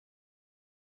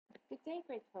Good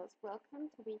day, grade 12. Welcome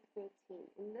to week 13.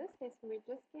 In this lesson, we're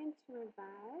just going to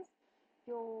revise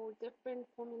your different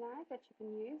formulae that you can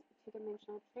use for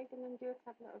two-dimensional trig and then do a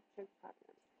couple of trig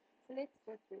problems. So let's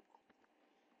go through that.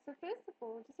 So first of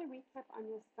all, just a recap on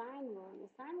your sine rule. Your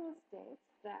sine rule states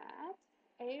that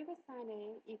a over sine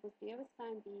A equals b over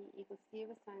sine B equals c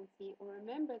over sine C, or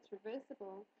remember it's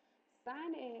reversible,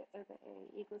 sine A over A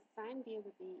equals sine B over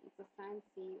B equals sine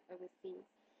C over C.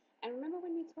 And remember,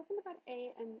 when we're talking about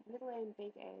A and little a and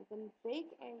big A, then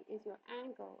big A is your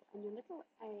angle and your little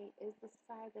a is the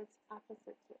side that's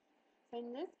opposite to it. So in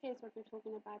this case, what we're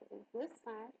talking about is this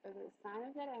side over the sine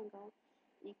of that angle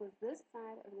equals this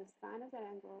side over the sine of that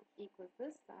angle equals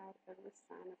this side over the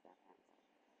sine of that angle.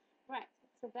 Right,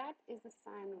 so that is the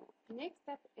sine rule. Next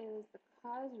up is the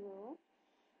cos rule,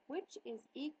 which is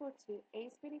equal to a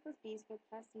squared equals b squared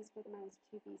plus c squared minus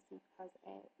 2bc cos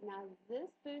a. Now, this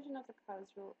version of the cos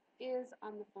rule is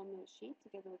on the formula sheet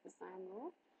together with the sine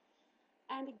rule.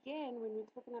 And again, when we're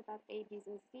talking about a, b's,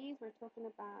 and c's, we're talking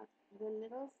about the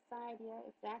little side here.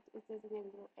 If that is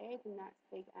designated little a, then that's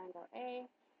big angle A,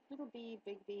 little b,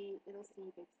 big B, little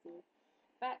c, big C.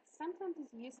 But sometimes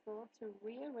it's useful to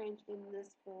rearrange it in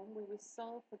this form where we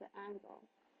solve for the angle.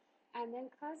 And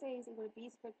then cos A is equal to b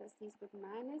squared plus c squared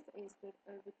minus a squared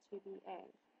over 2ba.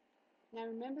 Now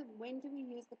remember, when do we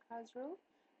use the cos rule?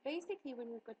 Basically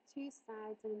when we've got two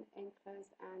sides in an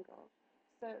enclosed angle.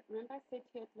 So remember I said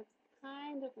here it looks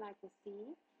kind of like a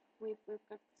C. We've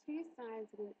got two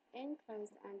sides in an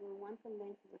enclosed angle. We want the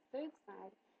length of the third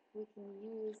side. We can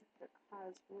use the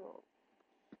cos rule.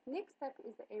 Next up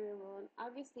is the area rule, and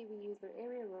obviously we use the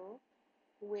area rule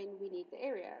when we need the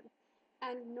area.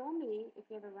 And normally, if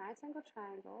you have a right angle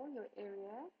triangle, your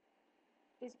area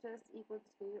is just equal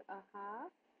to a half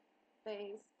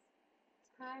base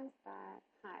times by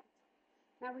height.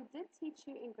 Now, we did teach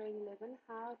you in grade 11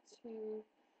 how to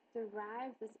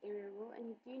derive this area rule, and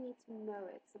you do need to know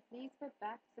it. So please go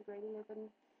back to the grade 11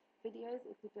 videos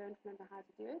if you don't remember how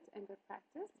to do it, and go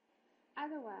practice.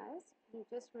 Otherwise, you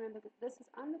just remember that this is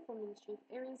on the formula sheet.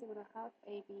 Area is equal to half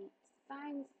AB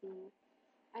sine C.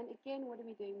 And again, what are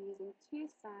we doing? Using two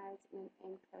sides in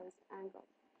an enclosed angle.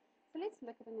 So let's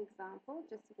look at an example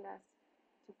just to get us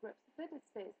to grips with it. It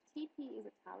says TP is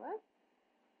a tower.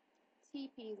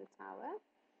 TP is a tower.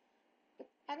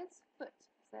 At its foot,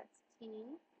 so that's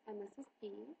T, and this is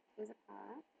P, is a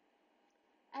tower.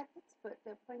 At its foot,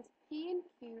 the points P and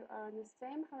Q are on the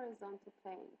same horizontal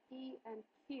plane. P and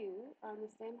Q are on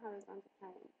the same horizontal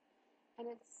plane. And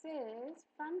it says,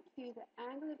 from Q, the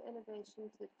angle of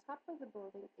elevation to the top of the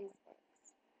building is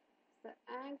x. So the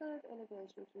angle of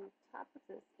elevation from the top of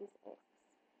this is x.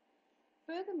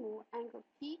 Furthermore, angle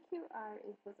PQR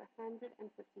equals 150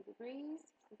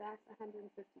 degrees, so that's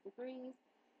 150 degrees.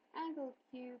 Angle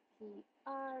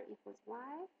QPR equals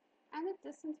y, and the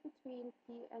distance between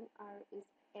P and R is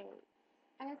a.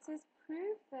 And it says,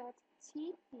 prove that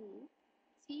TP,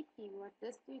 what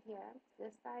this dude here,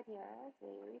 this side here,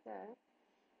 there we go,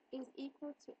 is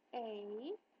equal to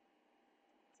A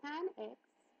tan x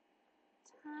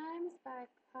times by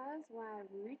cos y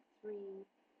root 3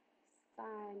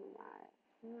 sine y.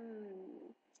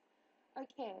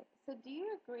 Okay, so do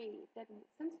you agree that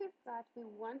since we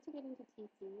want to get into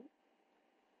TP,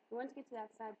 we want to get to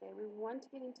that side there, we want to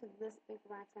get into this big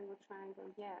right angle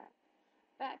triangle here,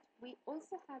 but we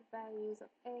also have values of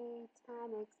A,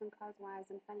 tan x, and cos y's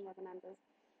and plenty other numbers.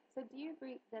 So do you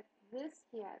agree that this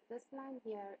here, this line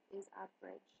here is our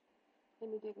bridge?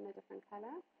 Let me do it in a different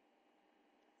color.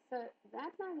 So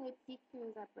that line here, PQ,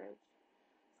 is our bridge.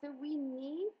 So we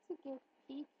need to get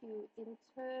PQ in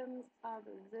terms of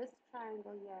this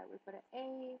triangle here. We've got an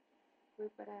A,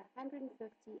 we've got a 150,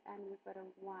 and we've got a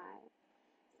Y.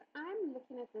 So I'm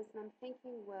looking at this and I'm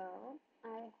thinking, well,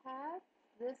 I have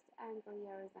this angle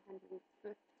here is 150,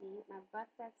 and I've got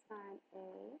that sine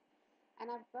A, and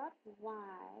I've got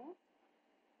y.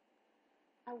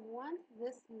 I want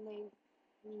this length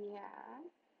here.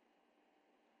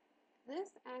 This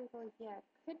angle here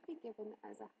could be given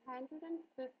as 180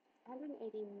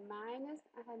 minus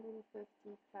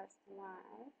 150 plus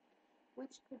y,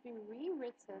 which could be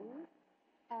rewritten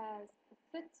as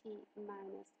 30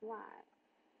 minus y.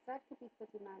 So that could be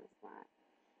 30 minus y.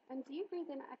 And do you agree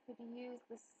then I could use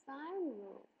the sine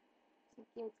rule to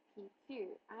get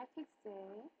PQ? I could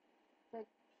say that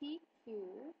PQ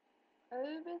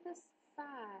over the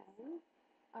sine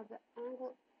of the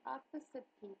angle opposite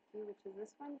PQ, which is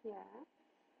this one here,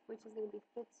 which is going to be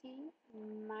 30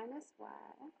 minus y,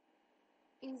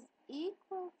 is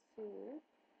equal to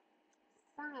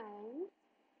sine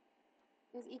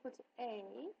is equal to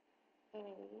A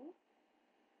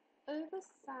over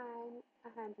sine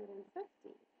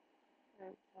 150.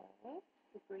 Okay,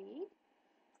 agreed.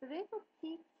 So therefore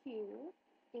PQ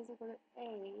is equal to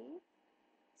A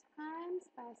times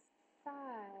by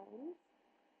sine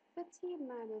 30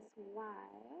 minus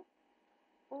y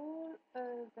all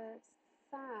over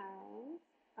sine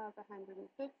of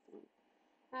 150.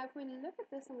 Now if we look at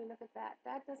this and we look at that,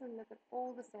 that doesn't look at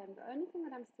all the same. The only thing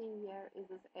that I'm seeing here is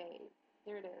this A.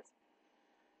 There it is.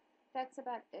 That's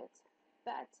about it.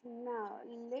 But now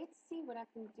let's see what I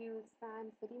can do with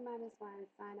sine 30 minus y and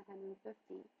sine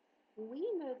 150. We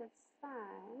know that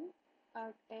sine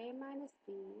of A minus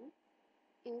B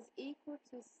is equal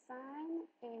to sine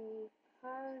A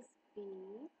cos B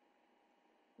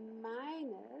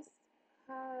minus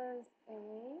cos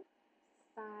A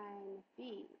sine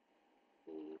B.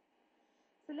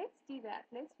 So let's do that.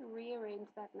 Let's rearrange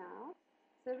that now.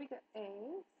 So we got A,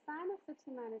 sine of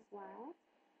 30 minus y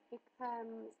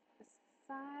becomes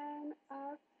sine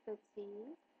of 30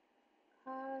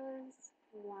 cos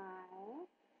y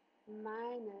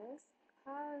minus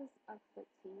cos of 30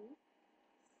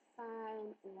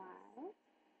 sine y.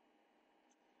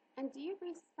 And do you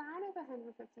agree sine of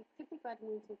 150 could be gotten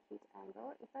into acute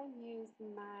angle? If I use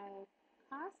my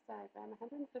cast diagram,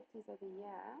 150 is over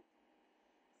here.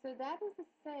 So that is the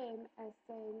same as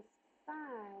saying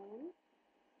sine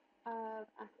of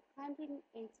 180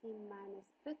 minus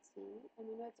 30, and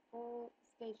we know it's all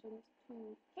stationed to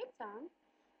Cape Town,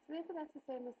 so therefore that's the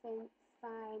same as saying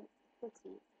sine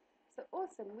 30. So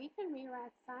awesome, we can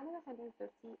rewrite sine of 150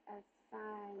 as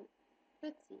sine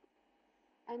 30.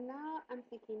 And now I'm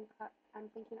thinking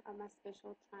of my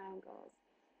special triangles,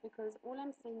 because all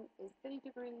I'm seeing is 30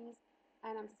 degrees,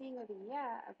 and I'm seeing over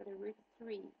here I've got a root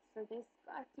 3. So there's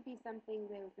got to be something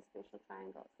there with the special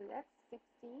triangle. So that's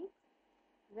 60,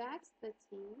 that's 30,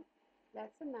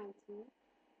 that's a 90,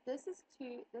 this is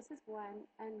 2, this is 1,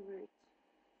 and root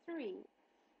 3.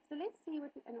 So let's see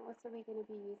what, and also we're going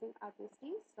to be using,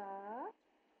 obviously, the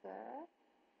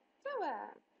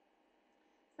doer.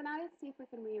 So now let's see if we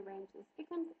can rearrange this.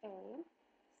 Becomes A.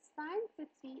 Sine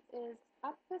 30 is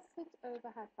opposite over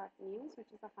hypotenuse,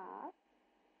 which is a half,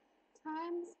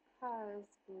 times cos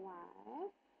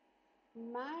y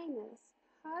minus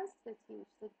cos 30,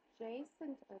 which is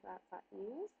adjacent over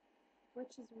hypotenuse,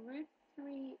 which is root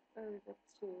 3 over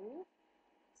 2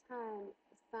 times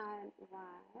sine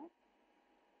y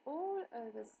all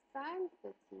over sine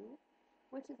 30,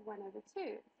 which is 1 over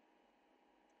 2.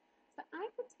 So I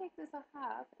could take this a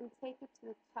half and take it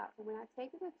to the top. And when I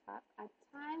take it to the top, I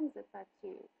times it by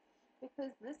 2.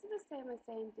 Because this is the same as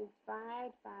saying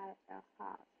divide by a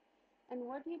half. And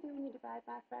what do you do when you divide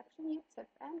by a fraction? You tip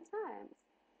and times.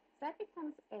 So that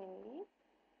becomes A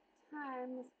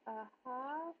times a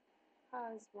half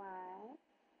cos y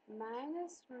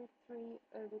minus root 3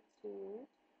 over 2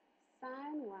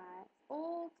 sine y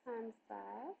all times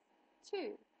by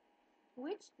 2,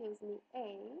 which gives me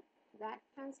A. That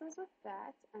cancels with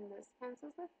that, and this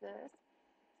cancels with this.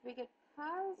 So we get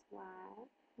cos y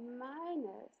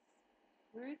minus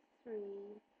root 3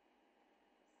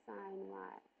 sine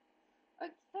y.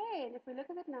 Okay, and if we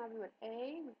look at it now, we've got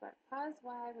A, we've got cos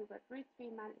y, we've got root 3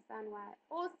 minus sine y.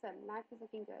 Awesome, life is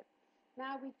looking good.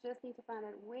 Now we just need to find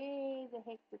out where the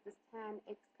heck did this tan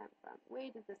x come from?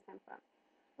 Where did this come from?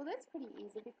 Well, that's pretty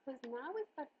easy, because now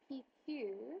we've got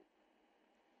PQ,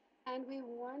 and we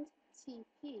want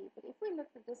TP. But if we look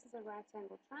at this as a right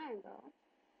angle triangle,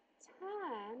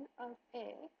 tan of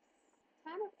x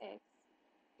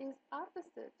is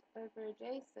opposite over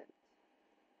adjacent.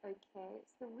 Okay,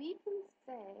 so we can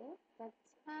say that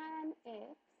tan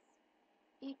x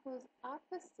equals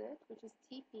opposite, which is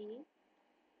TP,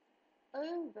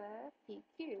 over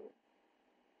PQ.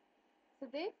 So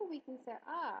therefore we can say,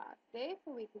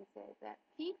 that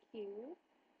PQ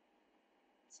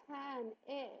tan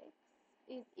x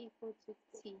is equal to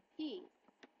TP.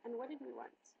 And what did we want?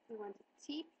 We wanted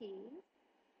TP,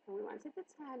 and we wanted the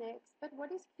tan x, but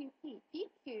what is QP?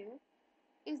 PQ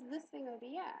is this thing over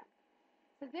here.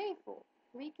 So therefore,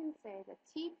 we can say that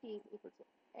TP is equal to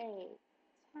A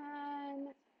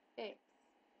tan x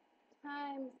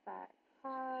times by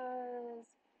cos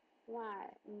y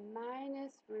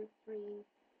minus root 3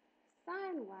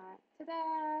 sine y.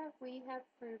 Ta-da! We have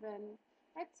proven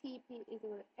that TP is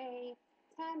equal to A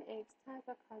tan x times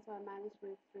by cos y minus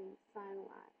root 3 sine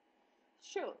y.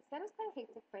 Sure, so that is quite a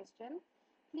hectic question.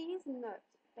 Please note,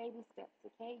 baby steps,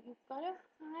 okay? You've got to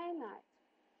highlight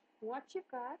what you've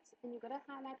got, and you've got to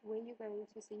highlight where you're going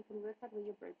to so you can work out where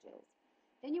your bridge is.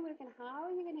 Then you work on how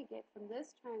you're going to get from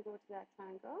this triangle to that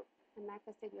triangle, and like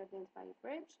I said, you identify your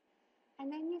bridge, and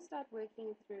then you start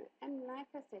working it through. And like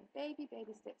I said, baby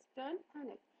steps. Don't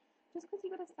panic. Just because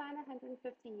you got a sine 150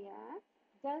 here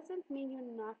doesn't mean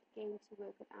you're not going to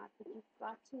work it out, but you've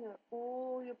got to know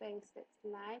all your basics,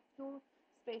 like your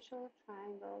special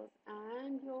triangles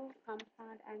and your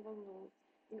compound angle rules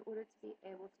in order to be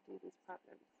able to do these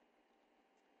problems.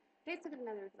 Let's look at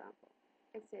another example.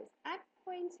 It says, at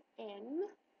point N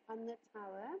on the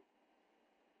tower,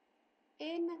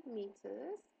 N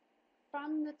meters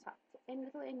from the top, so N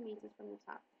little n meters from the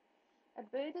top, a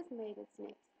bird has made its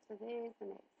nest. So there's the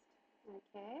nest.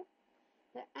 Okay.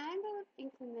 The angle of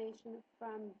inclination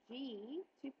from G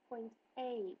to point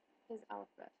A is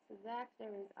alpha. So that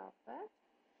there is alpha.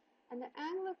 And the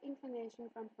angle of inclination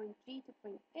from point G to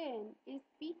point N is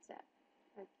beta.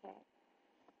 Okay.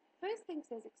 First thing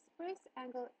says express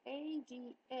angle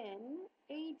AGN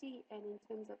in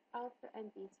terms of alpha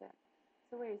and beta.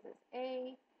 So where is this?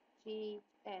 AGN.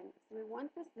 So we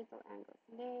want this little angle.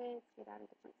 So let's get out a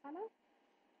different color.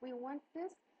 We want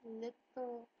this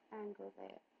little angle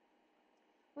there.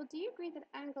 Well, do you agree that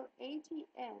angle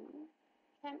AGN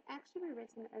can actually be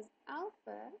written as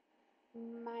alpha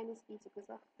minus beta, because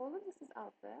the whole of this is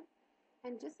alpha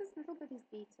and just this little bit is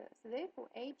beta. So therefore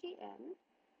AGN,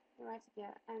 right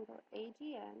here, angle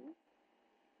AGN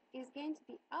is going to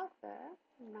be alpha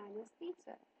minus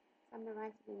beta. So I'm going to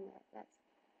write it in there. That's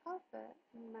alpha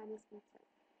minus beta.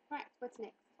 Right, what's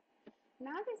next?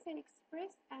 Now they say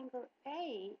express angle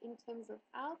A in terms of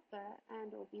alpha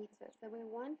and or beta. So we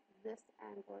want this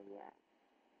angle here.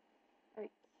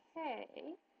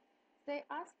 Okay. They're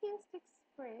asking us to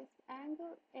express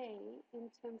angle A in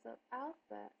terms of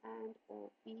alpha and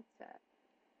or beta.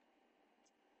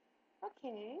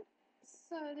 Okay.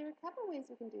 So there are a couple of ways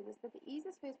we can do this, but the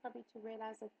easiest way is probably to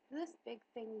realize that this big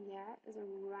thing here is a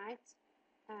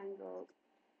right-angled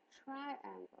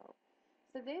triangle.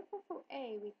 So therefore for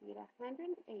A, we can get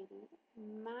 180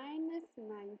 minus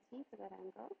 90 for that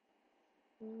angle,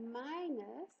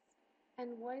 minus,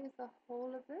 and what is the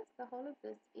whole of this? The whole of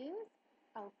this is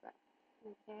alpha,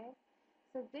 okay?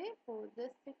 So therefore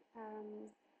this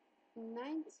becomes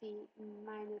 90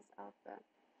 minus alpha.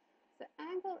 So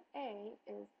angle A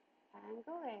is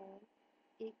angle A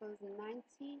equals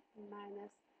 90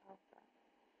 minus alpha.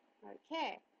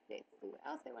 Okay, let's see what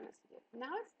else they want us to do.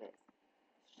 Now it's this.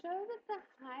 Show that the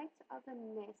height of the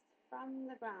nest from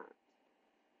the ground,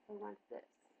 we want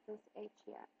this H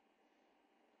here,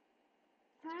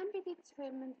 can be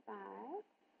determined by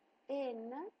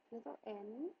n, little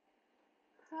n,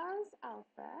 cos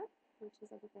alpha, which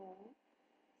is over there,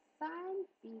 sine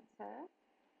beta,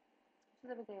 which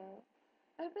is over there,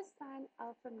 over sine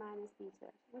alpha minus beta,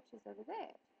 which is over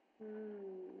there.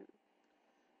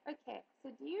 Okay, so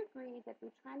do you agree that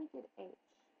we're trying to get h?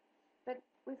 But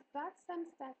we've got some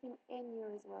stuff in n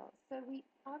here as well. So we're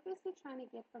obviously trying to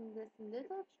get from this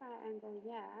little triangle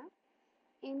here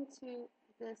into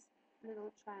this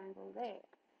little triangle there.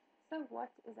 So what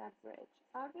is our bridge?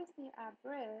 Obviously our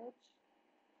bridge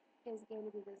is going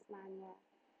to be this line here,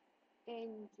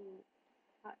 NG.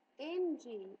 Now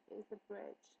NG is the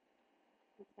bridge.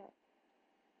 Okay.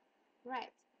 Right.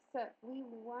 So we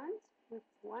want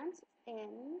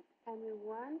n and we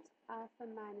want alpha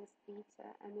minus beta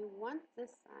and we want this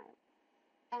side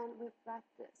and we've got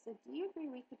this. So do you agree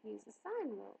we could use the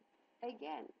sine rule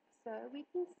again? So we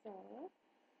can say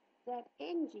that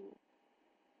NG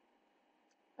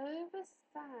over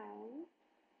sine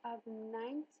of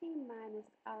 90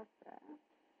 minus alpha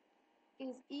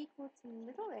is equal to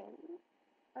little n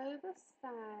over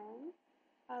sine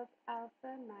of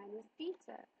alpha minus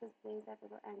beta, because there's that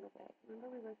little angle there. Remember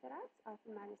we worked that out? It's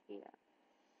alpha minus beta.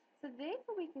 So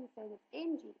therefore we can say that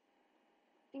NG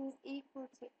is equal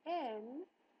to n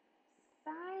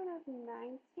sine of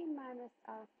 90 minus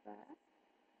alpha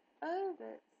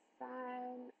over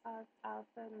sine of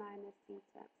alpha minus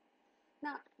beta.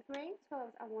 Now, grade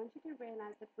 12, I want you to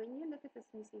realize that when you look at this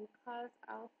and you see cos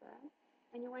alpha,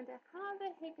 and you wonder, how the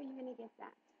heck are you going to get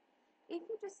that? If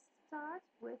you just start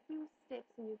with your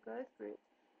steps and you go through it,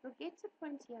 you'll get to a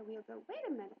point here where you'll go, wait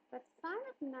a minute, but sine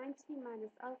of 90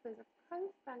 minus alpha is a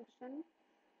cofunction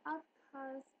of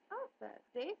cos alpha.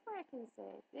 Therefore I can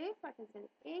say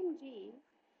that NG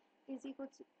is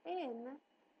equal to n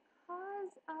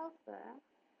cos alpha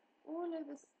all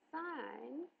over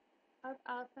sine of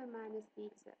alpha minus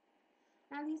beta.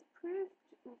 Now these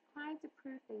required to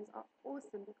prove things are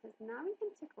awesome because now we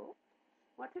can tickle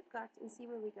what we've got and see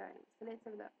where we're going. So let's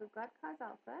have a look. We've got cos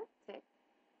alpha, tick.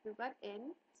 We've got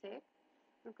n, tick.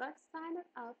 We've got sine of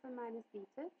alpha minus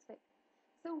beta, tick.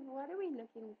 So what are we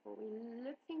looking for? We're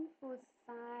looking for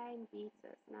sine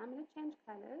beta. So now I'm going to change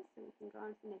colors so we can go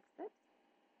on to the next bit.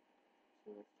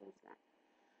 So let's change that.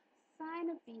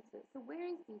 Sine of beta. So where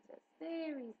is beta?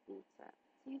 There is beta.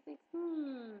 So you think,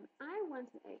 I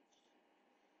want an h.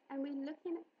 and we're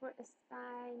looking for a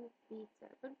sine beta.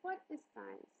 But what is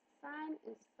sine? Sine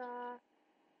is SOHCAHTOA.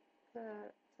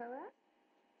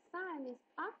 Sine is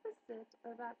opposite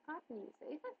of our hypotenuse. So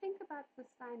if I think about the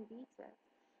sine beta,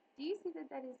 do you see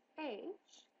that that is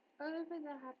h over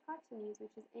the hypotenuse,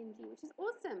 which is ng, which is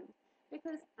awesome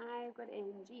because I've got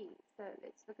ng. So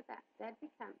let's look at that. That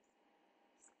becomes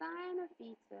sine of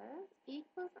beta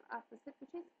equals the opposite,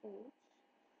 which is h,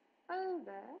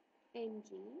 over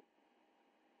ng,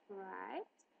 right?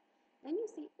 Then you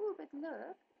see, oh, but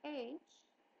look, h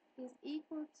is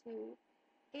equal to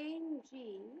ng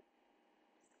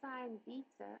sine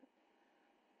beta.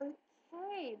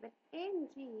 Okay, but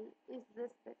ng is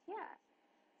this bit here.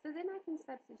 So then I can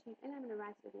substitute, and I'm going to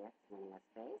write it with the exclamation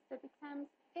space. So it becomes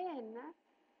n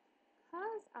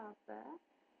cos alpha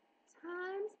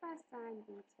times by sine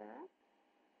beta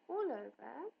all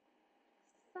over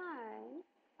sine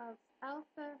of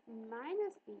alpha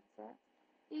minus beta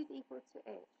is equal to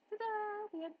h. Ta-da!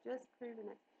 We have just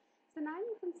proven it. So now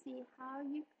you can see how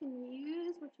you can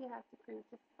use what you have to prove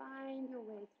to find your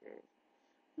way through.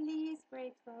 Please,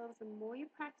 grade 12, the more you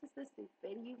practice this, the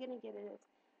better you're going to get at it.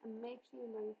 And make sure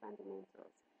you know your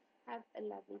fundamentals. Have a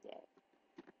lovely day.